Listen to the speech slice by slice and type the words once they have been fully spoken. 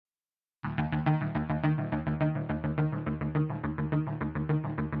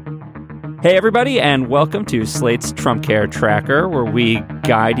Hey, everybody, and welcome to Slate's Trump Care Tracker, where we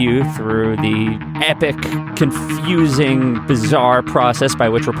guide you through the epic, confusing, bizarre process by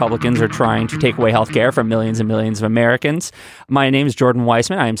which Republicans are trying to take away health care from millions and millions of Americans. My name is Jordan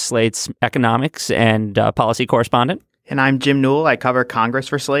Weissman. I am Slate's economics and policy correspondent. And I'm Jim Newell. I cover Congress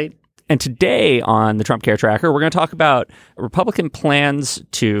for Slate. And today on the Trump Care Tracker, we're going to talk about Republican plans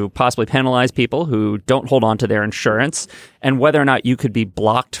to possibly penalize people who don't hold on to their insurance and whether or not you could be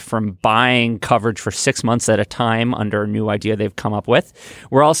blocked from buying coverage for 6 months at a time under a new idea they've come up with.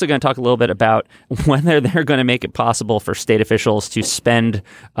 We're also going to talk a little bit about whether they're going to make it possible for state officials to spend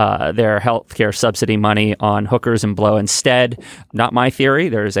their health care subsidy money on hookers and blow instead. Not my theory.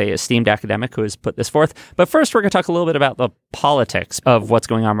 There's a esteemed academic who has put this forth. But first, we're going to talk a little bit about the politics of what's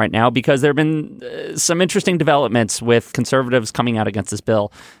going on right now, because there have been some interesting developments with conservatives coming out against this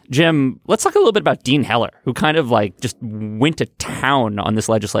bill. Jim, let's talk a little bit about Dean Heller, who kind of just went to town on this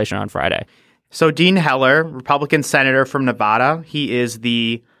legislation on Friday. So Dean Heller, Republican senator from Nevada, he is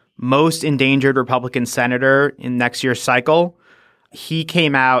the most endangered Republican senator in next year's cycle. He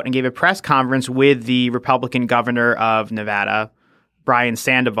came out and gave a press conference with the Republican governor of Nevada, Brian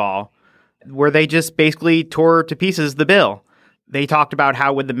Sandoval, where they just basically tore to pieces the bill. They talked about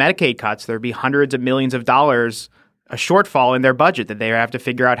how with the Medicaid cuts, there'd be hundreds of millions of dollars, a shortfall in their budget that they have to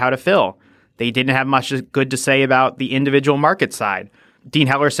figure out how to fill. They didn't have much good to say about the individual market side. Dean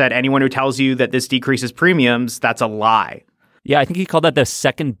Heller said, anyone who tells you that this decreases premiums, that's a lie. Yeah, I think he called that the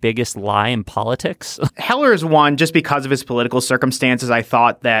second biggest lie in politics. Heller is one just because of his political circumstances. I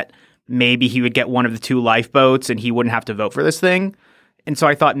thought that maybe he would get one of the two lifeboats and he wouldn't have to vote for this thing. And so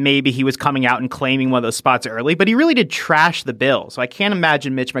I thought maybe he was coming out and claiming one of those spots early, but he really did trash the bill. So I can't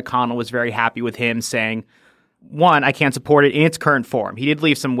imagine Mitch McConnell was very happy with him saying, one, I can't support it in its current form. He did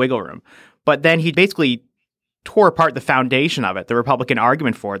leave some wiggle room. But then he basically tore apart the foundation of it, the Republican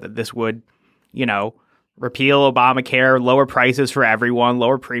argument for it, that this would, repeal Obamacare, lower prices for everyone,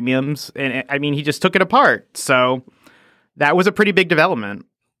 lower premiums. And I mean, he just took it apart. So that was a pretty big development.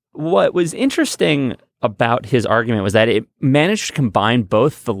 What was interesting about his argument was that it managed to combine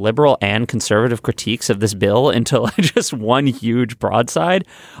both the liberal and conservative critiques of this bill into just one huge broadside.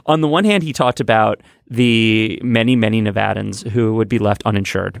 On the one hand, he talked about the many, many Nevadans who would be left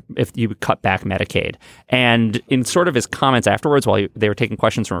uninsured if you cut back Medicaid. And in sort of his comments afterwards, while they were taking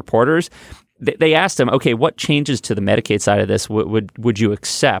questions from reporters, they asked him, okay, what changes to the Medicaid side of this would you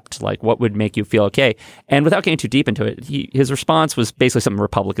accept? What would make you feel okay? And without getting too deep into it, his response was basically something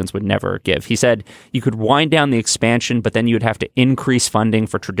Republicans would never give. He said you could wind down the expansion, but then you would have to increase funding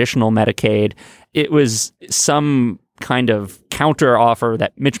for traditional Medicaid. It was some kind of counter offer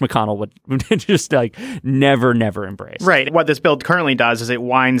that Mitch McConnell would just never embrace. Right. What this bill currently does is it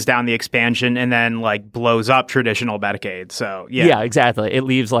winds down the expansion and then blows up traditional Medicaid. So, yeah. Yeah, exactly. It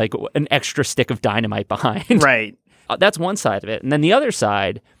leaves an extra stick of dynamite behind. Right. That's one side of it. And then the other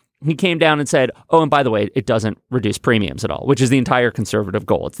side, he came down and said, oh, and by the way, it doesn't reduce premiums at all, which is the entire conservative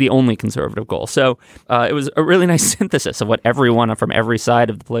goal. It's the only conservative goal. So it was a really nice synthesis of what everyone from every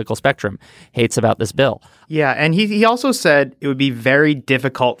side of the political spectrum hates about this bill. Yeah, and he also said it would be very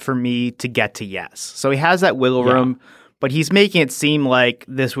difficult for me to get to yes. So he has that wiggle room, but he's making it seem like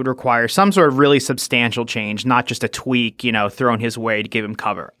this would require some sort of really substantial change, not just a tweak, thrown his way to give him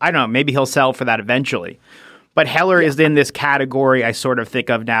cover. I don't know, maybe he'll sell for that eventually. But Heller is in this category I sort of think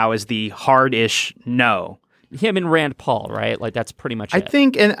of now as the hard-ish no. Him and Rand Paul, right? That's pretty much it. I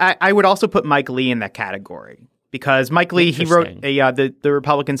think, and I would also put Mike Lee in that category. Because Mike Lee, he wrote the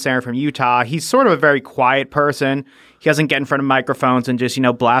Republican senator from Utah. He's sort of a very quiet person. He doesn't get in front of microphones and just,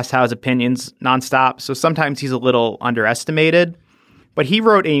 blast out his opinions nonstop. So sometimes he's a little underestimated. But he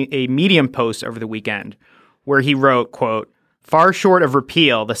wrote a Medium post over the weekend where he wrote, quote, far short of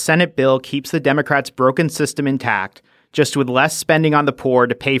repeal, the Senate bill keeps the Democrats' broken system intact, just with less spending on the poor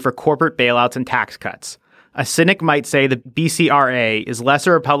to pay for corporate bailouts and tax cuts. A cynic might say the BCRA is less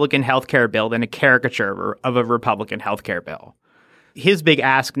a Republican health care bill than a caricature of a Republican health care bill. His big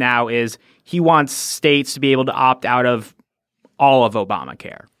ask now is he wants states to be able to opt out of all of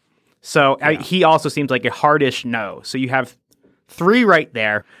Obamacare. So he also seems like a hardish no. So you have three right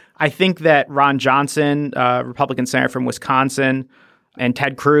there. I think that Ron Johnson, Republican senator from Wisconsin, and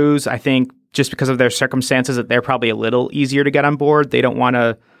Ted Cruz, I think just because of their circumstances that they're probably a little easier to get on board. They don't want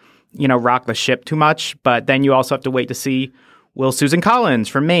to, rock the ship too much. But then you also have to wait to see will Susan Collins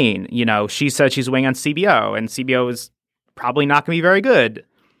from Maine. She said she's weighing on CBO, and CBO is probably not going to be very good.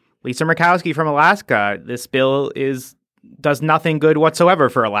 Lisa Murkowski from Alaska, this bill does nothing good whatsoever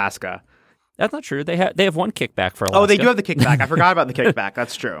for Alaska. That's not true. They have one kickback for Alaska. Oh, they do have the kickback. I forgot about the kickback.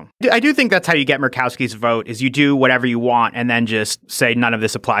 That's true. I do think that's how you get Murkowski's vote, is you do whatever you want and then just say none of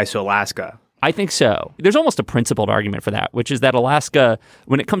this applies to Alaska. I think so. There's almost a principled argument for that, which is that Alaska,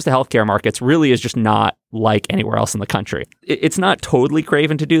 when it comes to healthcare markets, really is just not like anywhere else in the country. It's not totally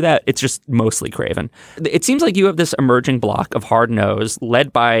craven to do that. It's just mostly craven. It seems like you have this emerging block of hard nose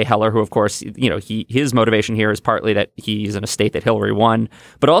led by Heller, who, of course, his motivation here is partly that he's in a state that Hillary won,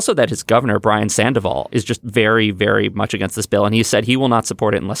 but also that his governor, Brian Sandoval, is just very, very much against this bill. And he said he will not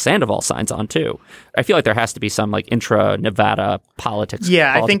support it unless Sandoval signs on too. I feel like there has to be some like intra-Nevada politics.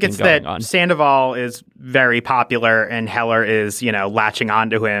 Yeah, I think it's that Sandoval is very popular and Heller is, latching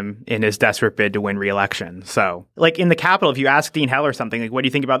onto him in his desperate bid to win re-election. So, like in the Capitol, if you ask Dean Heller something, like, what do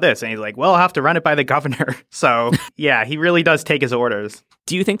you think about this? And he's like, well, I'll have to run it by the governor. So, yeah, he really does take his orders.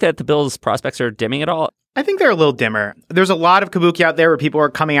 Do you think that the bill's prospects are dimming at all? I think they're a little dimmer. There's a lot of kabuki out there where people are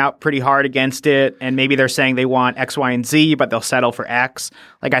coming out pretty hard against it, and maybe they're saying they want X, Y, and Z, but they'll settle for X.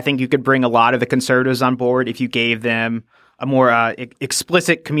 Like, I think you could bring a lot of the conservatives on board if you gave them a more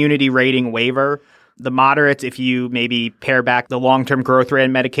explicit community rating waiver. The moderates, if you maybe pare back the long-term growth rate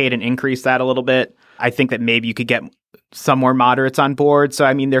in Medicaid and increase that a little bit, I think that maybe you could get some more moderates on board. So,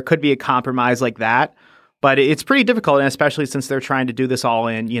 I mean, there could be a compromise like that, but it's pretty difficult, and especially since they're trying to do this all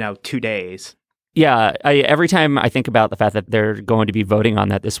in, 2 days. Yeah, every time I think about the fact that they're going to be voting on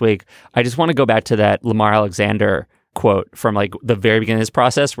that this week, I just want to go back to that Lamar Alexander quote from like the very beginning of this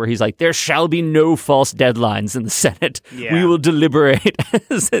process where he's like, there shall be no false deadlines in the Senate. Yeah. We will deliberate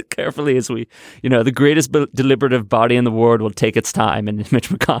as carefully as we, the greatest deliberative body in the world will take its time. And Mitch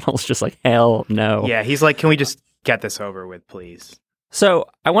McConnell's just like, hell no. Yeah, he's like, can we just get this over with, please? So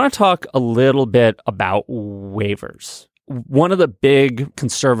I want to talk a little bit about waivers. One of the big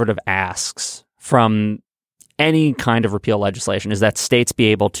conservative asks from any kind of repeal legislation is that states be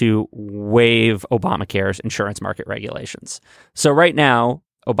able to waive Obamacare's insurance market regulations. So right now,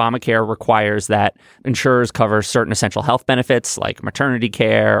 Obamacare requires that insurers cover certain essential health benefits like maternity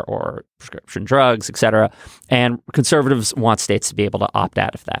care or prescription drugs, et cetera. And conservatives want states to be able to opt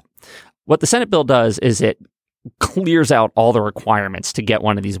out of that. What the Senate bill does is it clears out all the requirements to get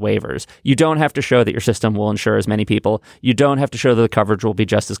one of these waivers. You don't have to show that your system will insure as many people. You don't have to show that the coverage will be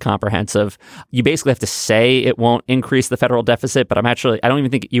just as comprehensive. You basically have to say it won't increase the federal deficit, but I don't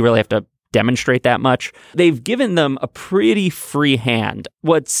even think you really have to demonstrate that much. They've given them a pretty free hand.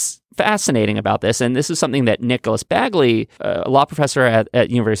 What's fascinating about this, and this is something that Nicholas Bagley, a law professor at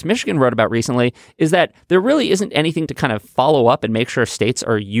University of Michigan, wrote about recently, is that there really isn't anything to kind of follow up and make sure states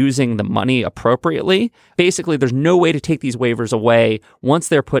are using the money appropriately. Basically, there's no way to take these waivers away once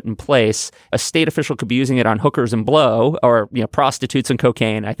they're put in place. A state official could be using it on hookers and blow, or prostitutes and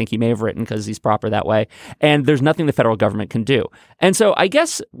cocaine. I think he may have written because he's proper that way. And there's nothing the federal government can do. And so I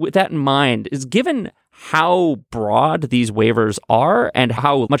guess with that in mind, is given how broad these waivers are and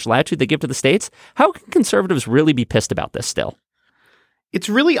how much latitude they give to the states, how can conservatives really be pissed about this still? It's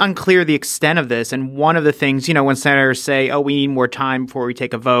really unclear the extent of this. And one of the things, when senators say, we need more time before we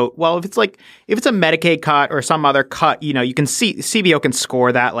take a vote. Well, if it's a Medicaid cut or some other cut, you can see CBO can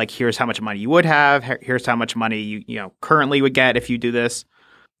score that. Like, here's how much money you would have. Here's how much money you currently would get if you do this.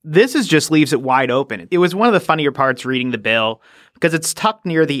 This just leaves it wide open. It was one of the funnier parts reading the bill because it's tucked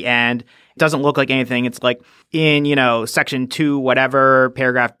near the end. It doesn't look like anything. It's like in, section 2, whatever,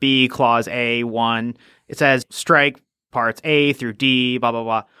 paragraph B, clause A1, it says strike parts A through D, blah, blah,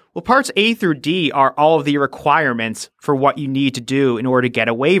 blah. Well, parts A through D are all of the requirements for what you need to do in order to get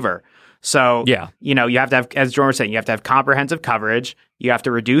a waiver. So, you have to have, as Jordan was saying, you have to have comprehensive coverage. You have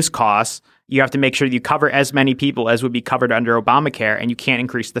to reduce costs. You have to make sure you cover as many people as would be covered under Obamacare, and you can't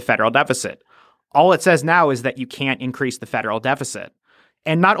increase the federal deficit. All it says now is that you can't increase the federal deficit.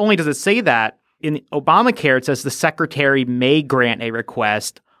 And not only does it say that, in Obamacare, it says the secretary may grant a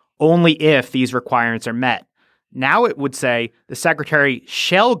request only if these requirements are met. Now it would say the secretary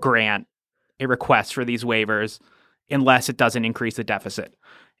shall grant a request for these waivers unless it doesn't increase the deficit.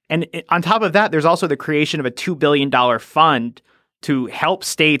 And on top of that, there's also the creation of a $2 billion fund to help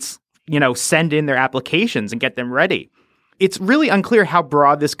states, send in their applications and get them ready. It's really unclear how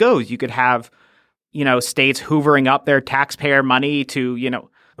broad this goes. You could have, states hoovering up their taxpayer money to,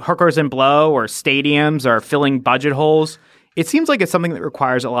 hookers and blow or stadiums or filling budget holes. It seems like it's something that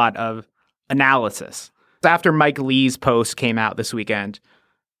requires a lot of analysis. After Mike Lee's post came out this weekend,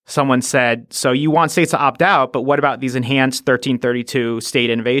 someone said, so you want states to opt out, but what about these enhanced 1332 state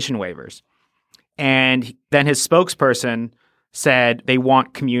innovation waivers? And then his spokesperson said they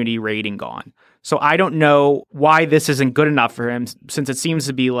want community rating gone. So I don't know why this isn't good enough for him, since it seems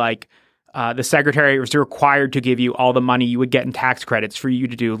to be like the secretary was required to give you all the money you would get in tax credits for you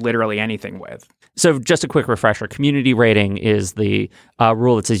to do literally anything with. So just a quick refresher, community rating is the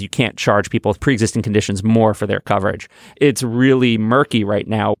rule that says you can't charge people with pre-existing conditions more for their coverage. It's really murky right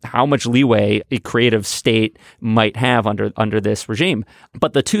now how much leeway a creative state might have under this regime.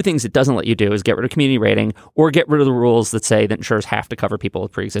 But the two things it doesn't let you do is get rid of community rating or get rid of the rules that say that insurers have to cover people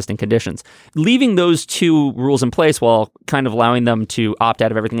with pre-existing conditions. Leaving those two rules in place while kind of allowing them to opt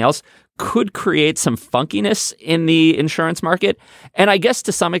out of everything else could create some funkiness in the insurance market. And I guess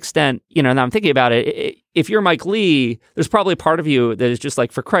to some extent, now I'm thinking about it, if you're Mike Lee, there's probably a part of you that is just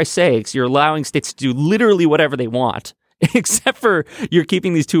like, for Christ's sakes, you're allowing states to do literally whatever they want, except for you're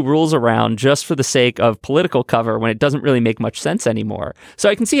keeping these two rules around just for the sake of political cover when it doesn't really make much sense anymore. So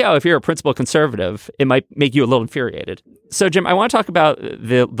I can see how if you're a principled conservative, it might make you a little infuriated. So, Jim, I want to talk about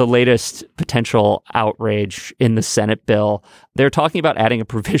the latest potential outrage in the Senate bill. They're talking about adding a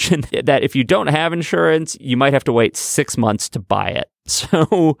provision that if you don't have insurance, you might have to wait 6 months to buy it.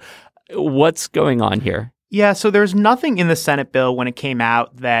 So what's going on here? Yeah, so there's nothing in the Senate bill when it came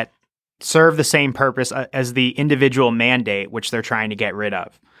out that served the same purpose as the individual mandate, which they're trying to get rid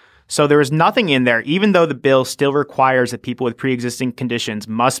of. So there is nothing in there, even though the bill still requires that people with pre-existing conditions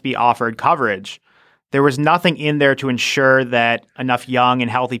must be offered coverage. There was nothing in there to ensure that enough young and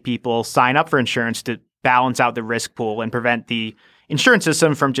healthy people sign up for insurance to balance out the risk pool and prevent the insurance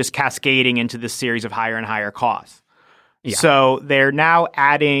system from just cascading into this series of higher and higher costs. Yeah. So they're now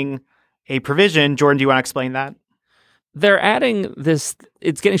adding a provision. Jordan, do you want to explain that? They're adding this,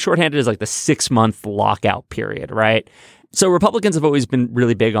 it's getting shorthanded as like the 6-month lockout period, right? So Republicans have always been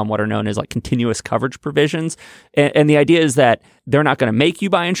really big on what are known as like continuous coverage provisions. And the idea is that they're not going to make you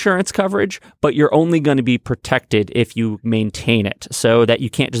buy insurance coverage, but you're only going to be protected if you maintain it, so that you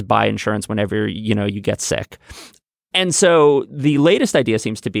can't just buy insurance whenever, you get sick. And so the latest idea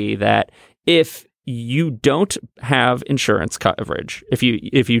seems to be that if you don't have insurance coverage, if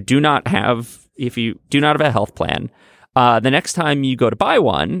you do not have a health plan, the next time you go to buy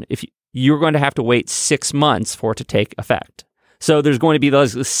one, you're going to have to wait 6 months for it to take effect. So there's going to be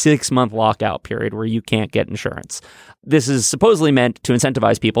this 6-month lockout period where you can't get insurance. This is supposedly meant to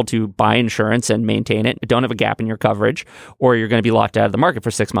incentivize people to buy insurance and maintain it. Don't have a gap in your coverage, or you're going to be locked out of the market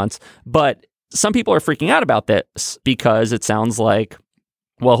for 6 months. But some people are freaking out about this because it sounds like,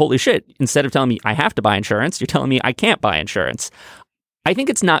 well, holy shit, instead of telling me I have to buy insurance, you're telling me I can't buy insurance. I think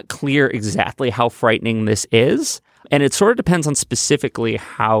it's not clear exactly how frightening this is. And it sort of depends on specifically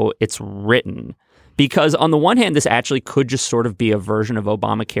how it's written. Because on the one hand, this actually could just sort of be a version of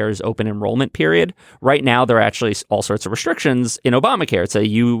Obamacare's open enrollment period. Right now, there are actually all sorts of restrictions in Obamacare. It's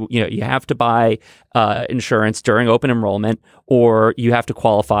you have to buy insurance during open enrollment, or you have to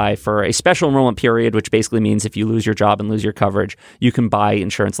qualify for a special enrollment period, which basically means if you lose your job and lose your coverage, you can buy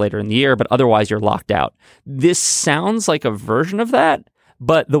insurance later in the year, but otherwise you're locked out. This sounds like a version of that.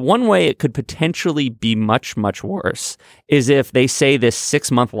 But the one way it could potentially be much, much worse is if they say this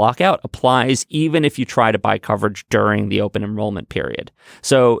 6-month lockout applies even if you try to buy coverage during the open enrollment period.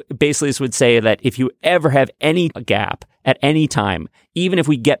 So basically this would say that if you ever have any gap at any time, even if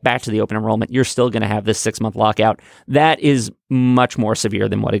we get back to the open enrollment, you're still going to have this 6-month lockout. That is much more severe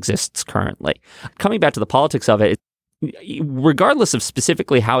than what exists currently. Coming back to the politics of it, regardless of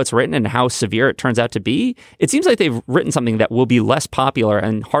specifically how it's written and how severe it turns out to be, it seems like they've written something that will be less popular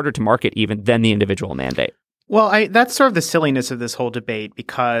and harder to market even than the individual mandate. Well, that's sort of the silliness of this whole debate,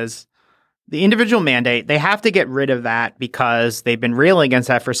 because the individual mandate, they have to get rid of that because they've been railing against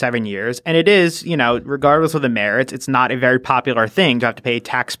that for 7 years. And it is, regardless of the merits, it's not a very popular thing to have to pay a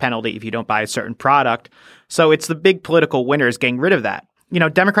tax penalty if you don't buy a certain product. So it's the big political winners getting rid of that.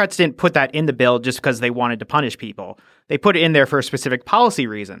 Democrats didn't put that in the bill just because they wanted to punish people. They put it in there for a specific policy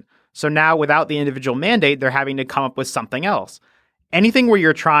reason. So now without the individual mandate, they're having to come up with something else. Anything where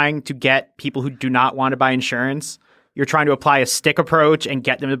you're trying to get people who do not want to buy insurance, you're trying to apply a stick approach and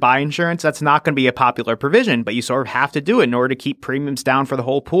get them to buy insurance, that's not going to be a popular provision, but you sort of have to do it in order to keep premiums down for the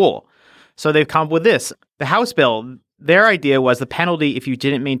whole pool. So they've come up with this. The House bill, their idea was the penalty if you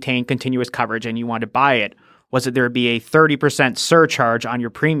didn't maintain continuous coverage and you wanted to buy it was that there would be a 30% surcharge on your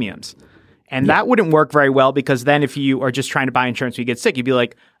premiums. And that wouldn't work very well, because then if you are just trying to buy insurance when you get sick, you'd be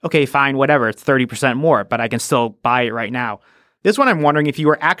like, okay, fine, whatever, it's 30% more, but I can still buy it right now. This one, I'm wondering if you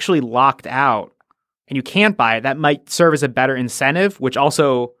were actually locked out and you can't buy it, that might serve as a better incentive, which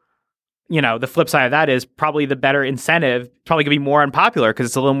also, the flip side of that is probably the better incentive probably could be more unpopular because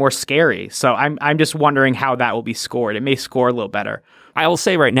it's a little more scary. So I'm just wondering how that will be scored. It may score a little better. I will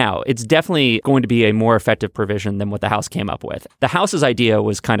say right now, it's definitely going to be a more effective provision than what the House came up with. The House's idea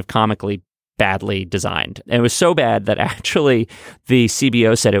was kind of comically badly designed. And it was so bad that actually the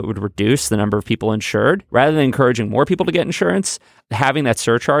CBO said it would reduce the number of people insured. Rather than encouraging more people to get insurance, having that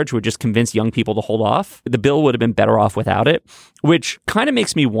surcharge would just convince young people to hold off. The bill would have been better off without it, which kind of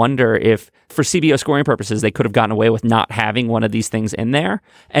makes me wonder if, for CBO scoring purposes, they could have gotten away with not having one of these things in there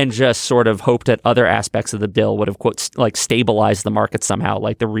and just sort of hoped that other aspects of the bill would have, quote, like stabilized the market somehow,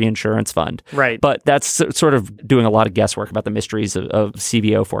 like the reinsurance fund. Right. But that's sort of doing a lot of guesswork about the mysteries of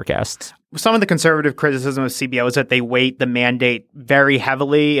CBO forecasts. Some of the conservative criticism of CBO is that they weight the mandate very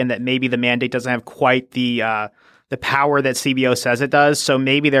heavily and that maybe the mandate doesn't have quite the power that CBO says it does. So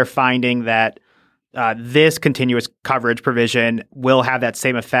maybe they're finding that this continuous coverage provision will have that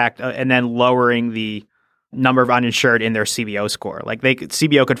same effect and then lowering the number of uninsured in their CBO score. Like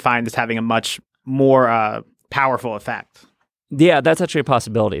CBO could find this having a much more powerful effect. Yeah, that's actually a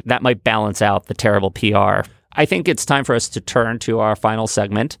possibility. That might balance out the terrible PR. I think it's time for us to turn to our final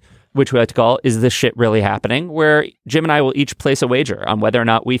segment, which we like to call Is This Shit Really Happening?, where Jim and I will each place a wager on whether or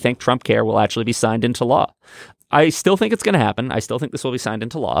not we think Trump Care will actually be signed into law. I still think it's going to happen. I still think this will be signed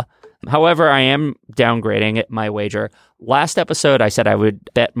into law. However, I am downgrading my wager. Last episode, I said I would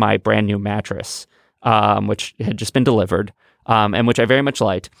bet my brand new mattress, which had just been delivered, and which I very much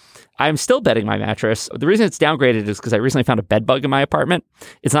liked. I'm still betting my mattress. The reason it's downgraded is because I recently found a bed bug in my apartment.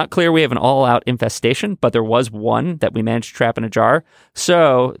 It's not clear we have an all-out infestation, but there was one that we managed to trap in a jar.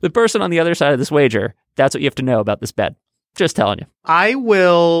 So the person on the other side of this wager, that's what you have to know about this bed. Just telling you. I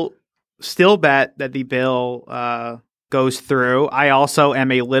will still bet that the bill goes through. I also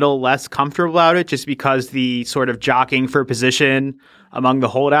am a little less comfortable about it just because the sort of jockeying for position among the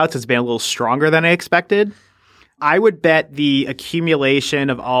holdouts has been a little stronger than I expected. I would bet the accumulation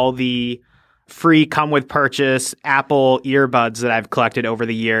of all the free come with purchase Apple earbuds that I've collected over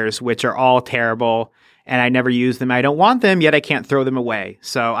the years, which are all terrible, and I never use them. I don't want them, yet I can't throw them away.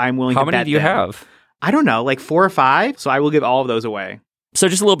 So I'm willing to bet them. How many do you have? I don't know, like 4 or 5. So I will give all of those away. So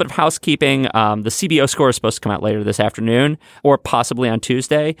just a little bit of housekeeping. The CBO score is supposed to come out later this afternoon or possibly on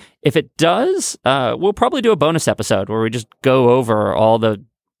Tuesday. If it does, we'll probably do a bonus episode where we just go over all the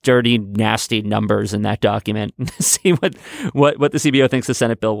dirty, nasty numbers in that document and see what the CBO thinks the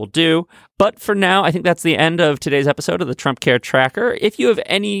Senate bill will do. But for now, I think that's the end of today's episode of the Trump Care Tracker. If you have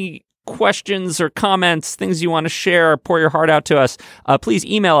any questions or comments, things you want to share or pour your heart out to us, please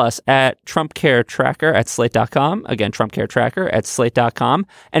email us at trumpcaretracker@slate.com. Again, trumpcaretracker@slate.com.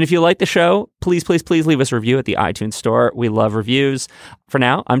 And if you like the show, please leave us a review at the iTunes store. We love reviews. For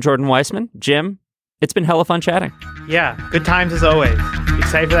now, I'm Jordan Weissman. Jim, it's been hella fun chatting. Yeah, good times as always.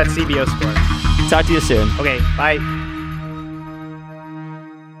 Excited for that CBO score. Talk to you soon. Okay, bye.